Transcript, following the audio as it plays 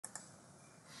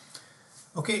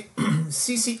Okay,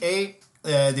 CCA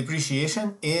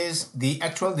depreciation is the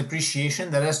actual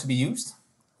depreciation that has to be used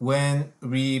when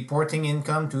reporting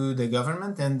income to the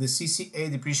government, and the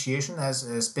CCA depreciation has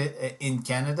in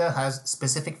Canada has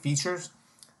specific features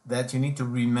that you need to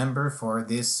remember for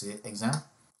this exam,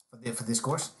 for this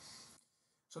course.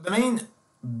 So the main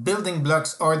building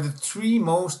blocks are the three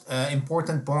most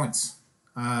important points.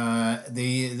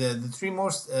 The three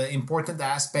most important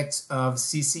aspects of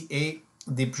CCA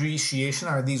depreciation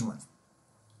are these ones.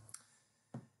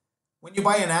 When you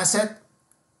buy an asset,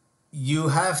 you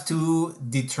have to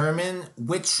determine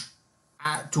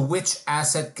to which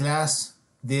asset class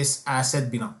this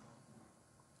asset belongs.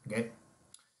 Okay.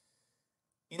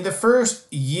 In the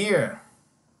first year,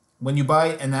 when you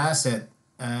buy an asset,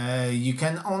 you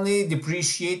can only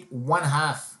depreciate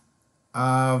 1/2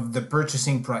 of the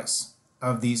purchasing price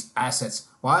of these assets.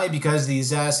 Why? Because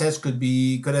these assets could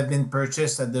have been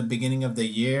purchased at the beginning of the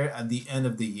year, at the end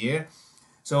of the year.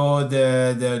 So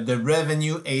the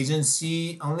revenue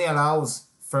agency only allows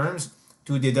firms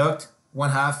to deduct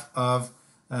 1/2 of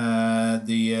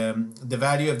the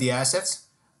value of the assets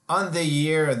on the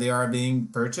year they are being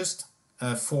purchased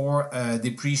for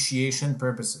depreciation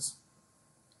purposes.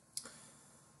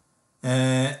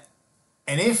 And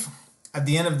if at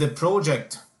the end of the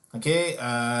project, okay,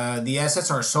 the assets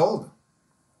are sold,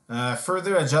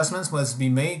 further adjustments must be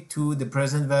made to the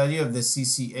present value of the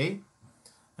CCA.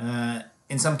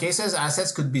 In some cases,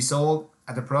 assets could be sold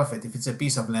at a profit if it's a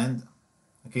piece of land.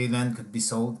 Okay, land could be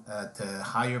sold at a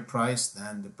higher price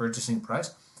than the purchasing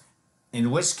price, in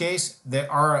which case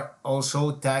there are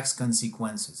also tax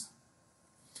consequences.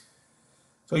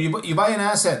 So you buy an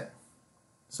asset.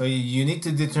 So you need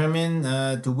to determine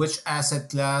to which asset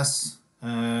class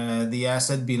the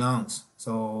asset belongs.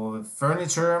 So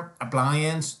furniture,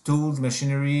 appliance, tools,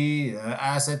 machinery,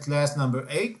 asset class number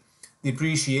 8,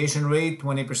 depreciation rate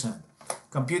 20%.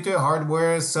 Computer,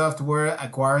 hardware, software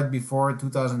acquired before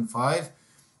 2005,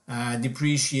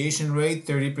 depreciation rate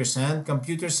 30%.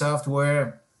 Computer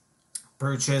software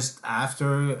purchased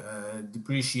after,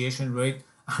 depreciation rate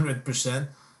 100%.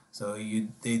 So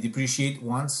they depreciate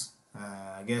once,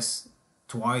 I guess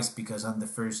twice, because on the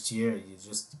first year you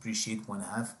just depreciate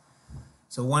 1/2.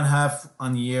 So 1/2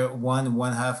 on year 1,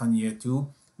 1/2 on year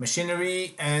 2.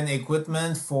 Machinery and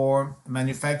equipment for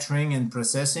manufacturing and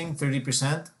processing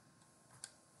 30%.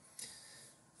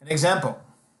 An example.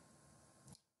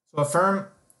 So a firm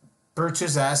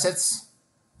purchases assets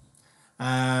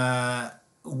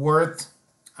worth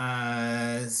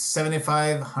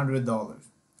 $7,500.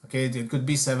 Okay, it could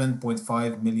be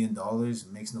 $7.5 million.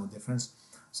 It makes no difference.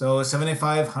 So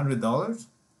 $7,500.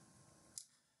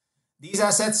 These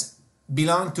assets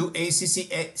belong to a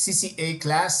CCA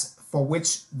class for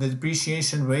which the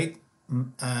depreciation rate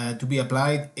to be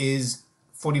applied is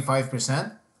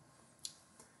 45%.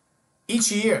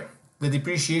 Each year, the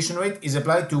depreciation rate is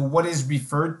applied to what is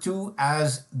referred to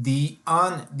as the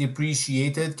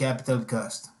undepreciated capital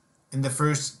cost. In the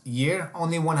first year,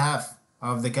 only 1/2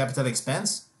 of the capital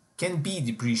expense can be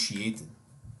depreciated.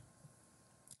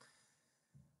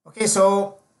 Okay,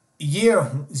 so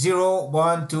year 0,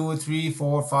 1, 2, 3,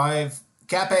 4, 5,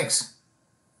 CapEx,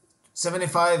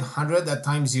 7,500 at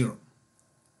time 0.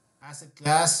 Asset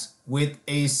class with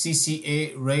a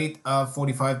CCA rate of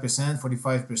 45%,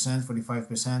 45%,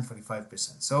 45%,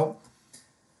 45%. So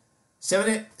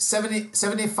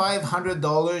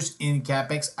 $7,500 in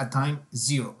CapEx at time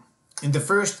 0. In the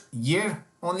first year,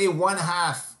 only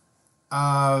 1/2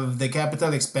 of the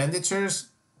capital expenditures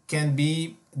can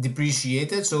be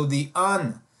depreciated. So the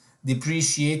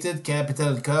undepreciated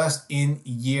capital cost in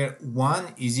year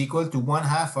 1 is equal to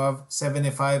 1/2 of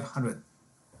 7,500.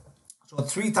 So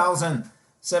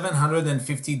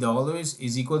 $3,750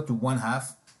 is equal to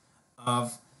 1/2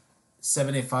 of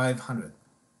 7,500.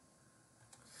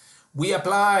 We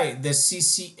apply the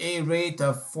CCA rate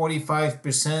of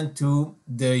 45% to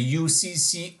the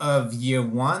UCC of year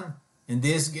 1, and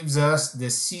this gives us the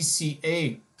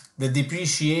CCA, the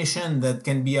depreciation that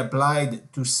can be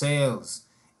applied to sales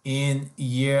in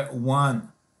year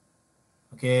 1,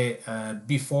 okay,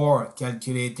 before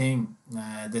calculating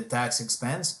the tax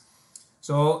expense.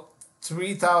 So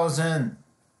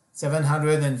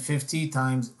 3,750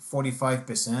 times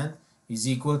 45% is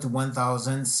equal to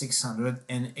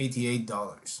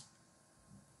 $1,688.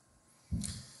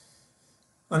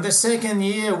 On the second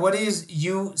year, what is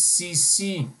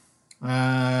UCC?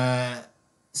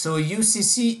 So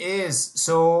UCC is,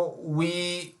 so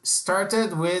we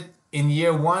started with, in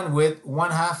year 1, with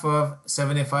 1/2 of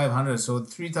 7,500, so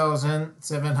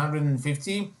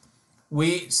 3,750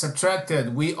 we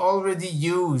subtracted, we already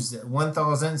used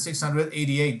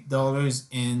 $1,688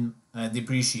 in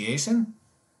depreciation.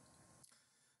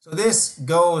 So this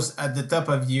goes at the top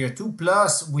of year 2,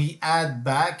 plus we add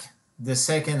back the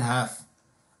second half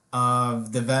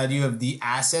of the value of the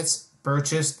assets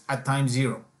purchased at time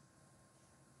 0.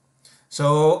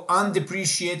 So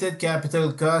undepreciated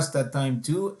capital cost at time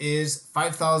 2 is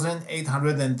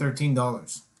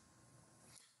 $5,813.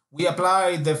 We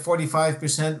apply the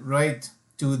 45% rate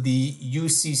to the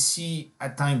UCC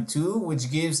at time 2,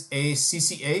 which gives a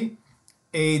CCA,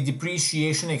 a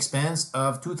depreciation expense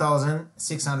of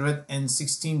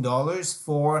 $2,616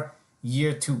 for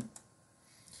year 2.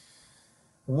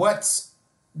 What's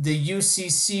the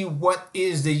UCC? What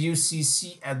is the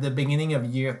UCC at the beginning of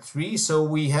year 3? So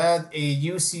we had a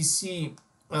UCC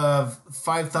of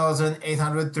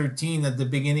 5,813 at the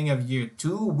beginning of year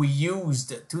 2. We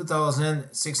used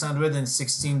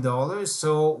 $2,616,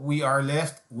 so we are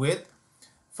left with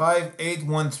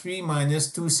 5,813 minus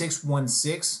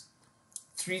 2,616,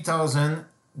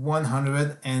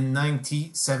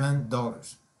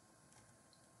 $3,197.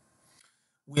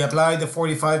 We apply the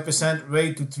 45%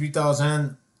 rate to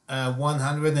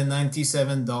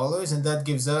 $3,197, and that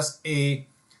gives us a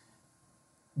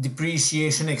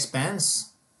depreciation expense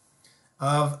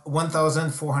of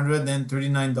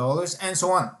 $1,439, and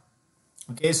so on.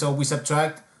 Okay, so we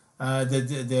subtract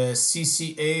the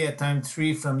CCA at time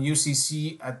 3 from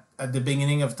UCC at the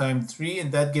beginning of time 3,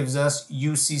 and that gives us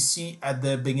UCC at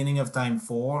the beginning of time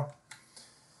 4.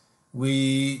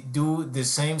 We do the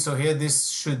same, so here this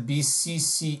should be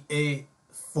CCA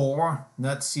 4,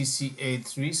 not CCA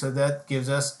 3, so that gives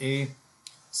us a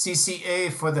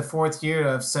CCA for the 4th year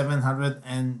of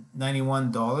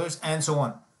 $791, and so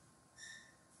on.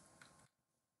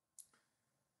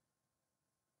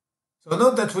 So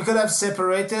note that we could have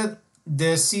separated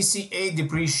the CCA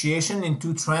depreciation in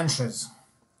 2 tranches,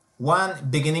 one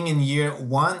beginning in year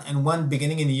 1 and one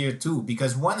beginning in year 2,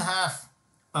 because one half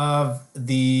of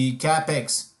the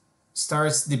capex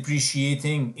starts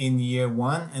depreciating in year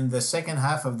 1 and the second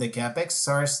half of the capex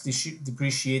starts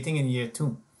depreciating in year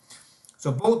 2.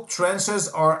 So both tranches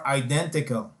are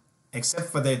identical except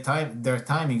for their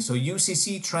timing. So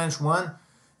UCC tranche 1,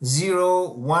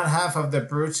 0, one half of the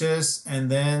purchase, and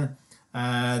then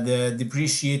the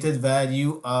depreciated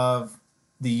value of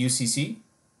the UCC,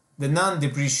 the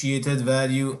non-depreciated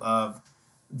value of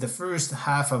the first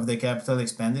half of the capital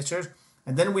expenditures,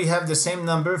 and then we have the same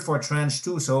number for tranche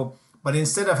 2. So, but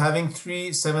instead of having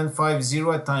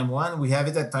 3,750 at time 1, we have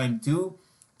it at time 2,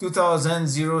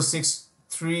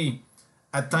 2,063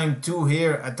 at time 2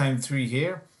 here, at time 3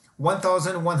 here,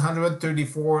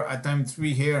 1,134 at time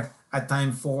 3 here, at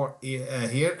time 4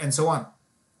 here, and so on.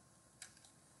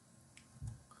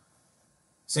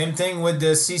 Same thing with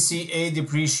the CCA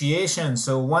depreciation.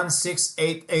 So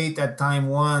 1,688 at time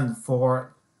 1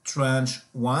 for tranche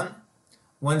 1,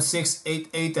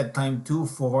 1,688 at time 2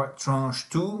 for tranche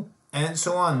 2, and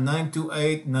so on.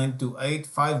 928, 928,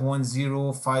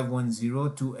 510,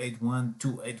 510, 281,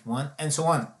 281, and so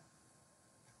on.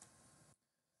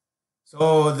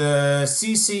 So the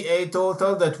CCA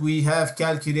total that we have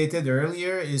calculated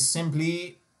earlier is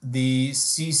simply the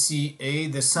CCA,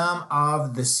 the sum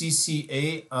of the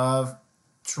CCA of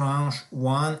tranche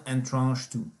 1 and tranche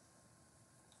 2.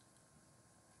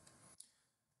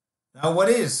 Now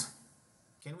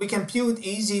can we compute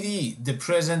easily the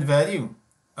present value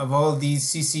of all these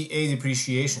CCA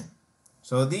depreciation?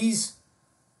 So these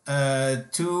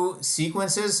 2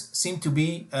 sequences seem to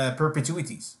be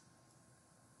perpetuities.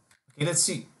 Okay, let's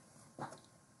see.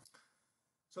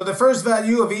 So the first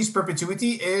value of each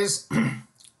perpetuity is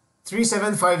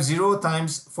 3,750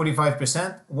 times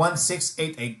 45%,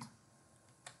 1,688.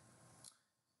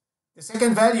 The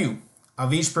second value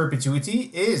of each perpetuity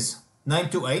is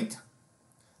 928.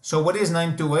 So what is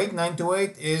 928?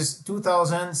 928 is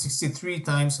 2,063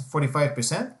 times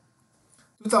 45%.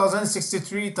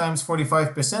 2,063 times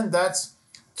 45%, that's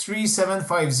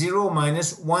 3,750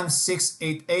 minus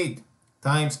 1,688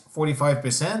 times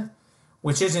 45%,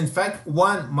 which is in fact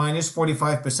 1 minus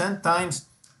 45% times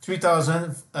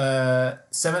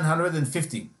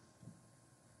 3,750.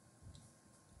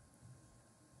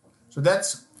 So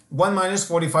that's 1 minus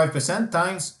 45%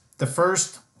 times the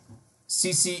first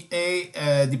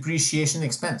CCA depreciation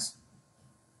expense.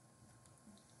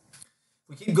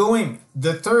 We keep going.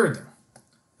 The third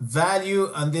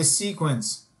value on this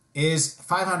sequence is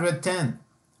 510,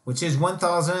 which is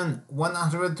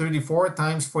 1,134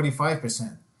 times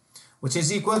 45%, which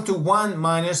is equal to 1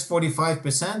 minus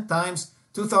 45% times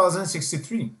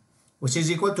 2,063, which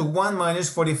is equal to 1 minus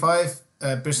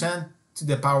 45% to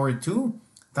the power 2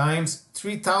 times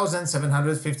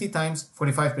 3,750 times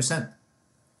 45%,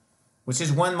 which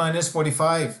is 1 minus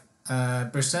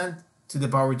 45% to the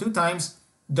power 2 times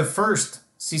the first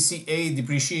CCA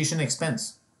depreciation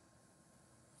expense.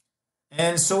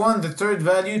 And so on, the third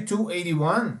value,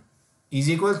 281, is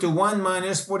equal to 1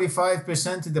 minus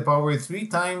 45% to the power 3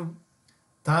 times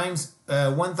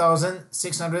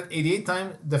 1,688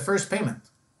 times the first payment.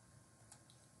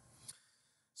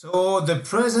 So the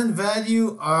present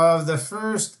value of the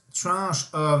first tranche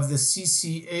of the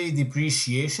CCA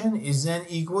depreciation is then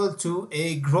equal to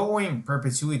a growing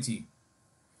perpetuity.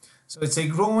 So it's a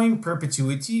growing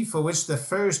perpetuity for which the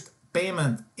first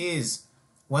payment is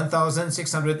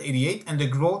 1,688 and the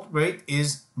growth rate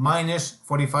is minus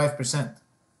 45%.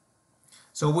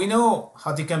 So we know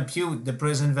how to compute the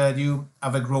present value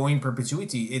of a growing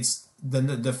perpetuity. It's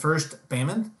the first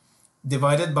payment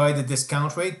divided by the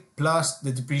discount rate plus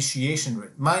the depreciation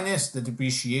rate minus the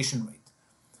depreciation rate.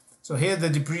 So here the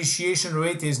depreciation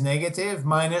rate is negative,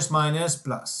 minus, minus,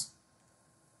 plus.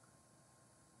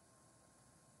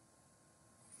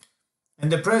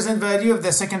 And the present value of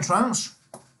the second tranche,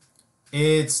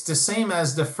 it's the same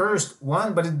as the first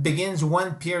one, but it begins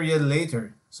one period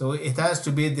later. So it has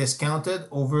to be discounted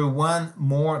over one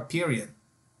more period.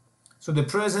 So the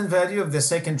present value of the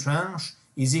second tranche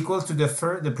is equal to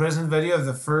the present value of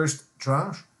the first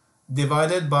tranche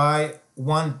divided by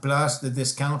 1 plus the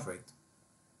discount rate.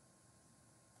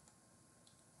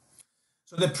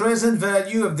 So the present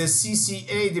value of the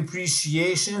CCA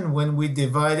depreciation when we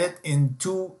divide it in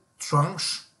two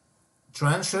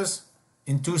tranches,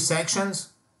 in two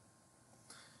sections,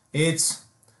 it's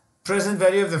present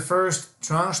value of the first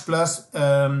tranche plus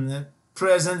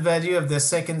present value of the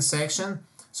second section.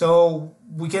 So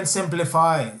we can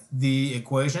simplify the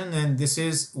equation and this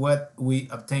is what we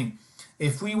obtain.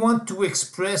 If we want to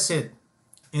express it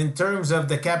in terms of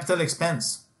the capital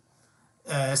expense,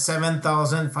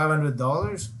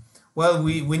 $7,500, well,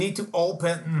 we need to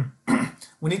open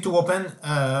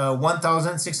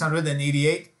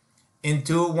 1,688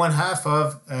 into 1/2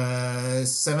 of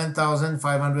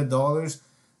 $7,500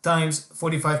 times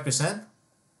 45%,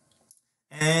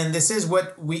 and this is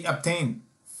what we obtain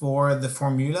for the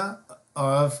formula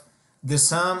of the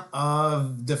sum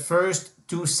of the first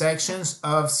two sections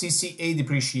of CCA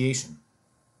depreciation.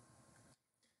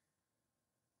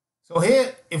 So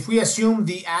here, if we assume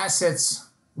the assets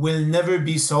will never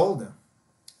be sold,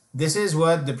 this is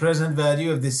what the present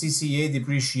value of the CCA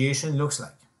depreciation looks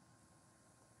like.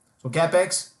 So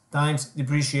capex times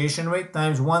depreciation rate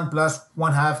times 1 plus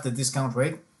 1/2 the discount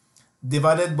rate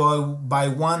divided by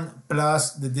 1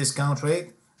 plus the discount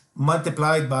rate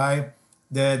multiplied by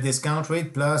the discount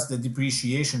rate plus the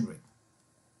depreciation rate.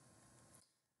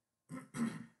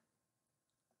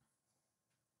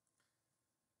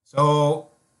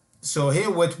 So here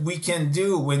what we can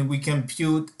do when we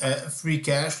compute free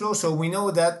cash flow, so we know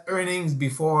that earnings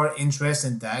before interest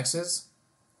and taxes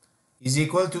is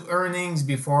equal to earnings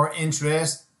before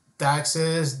interest,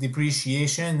 taxes,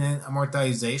 depreciation, and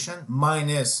amortization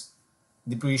minus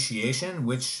depreciation,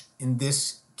 which in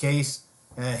this case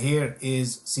here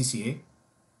is CCA.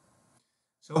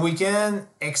 So we can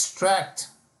extract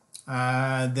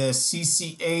the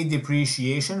CCA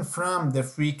depreciation from the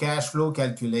free cash flow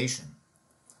calculation.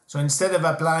 So instead of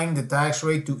applying the tax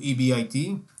rate to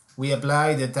EBIT, we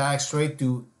apply the tax rate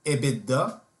to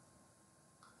EBITDA,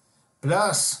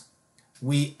 plus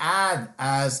we add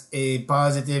as a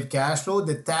positive cash flow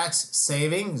the tax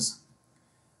savings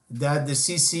that the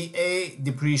CCA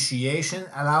depreciation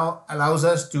allows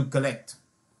us to collect,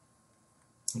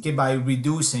 okay, by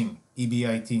reducing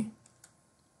EBIT.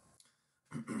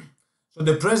 So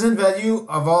the present value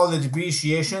of all the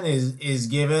depreciation is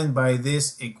given by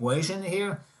this equation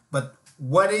here. But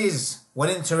what is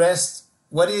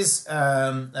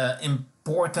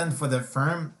important for the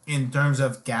firm in terms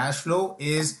of cash flow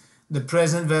is the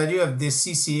present value of the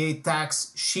CCA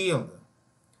tax shield,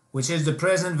 which is the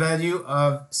present value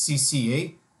of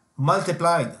CCA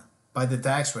multiplied by the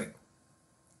tax rate.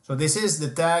 So this is the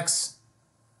tax.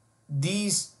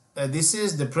 This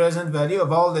is the present value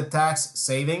of all the tax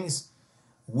savings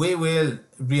we will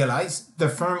realize, the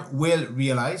firm will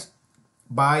realize,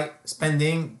 by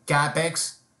spending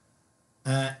capex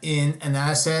in an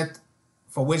asset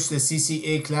for which the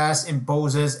CCA class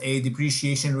imposes a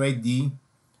depreciation rate D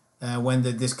when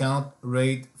the discount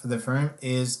rate for the firm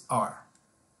is R.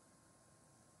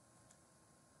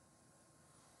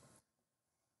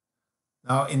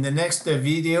 Now in the next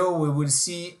video we will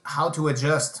see how to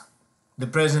adjust the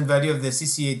present value of the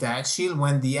CCA tax shield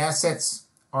when the assets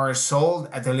are sold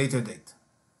at a later date.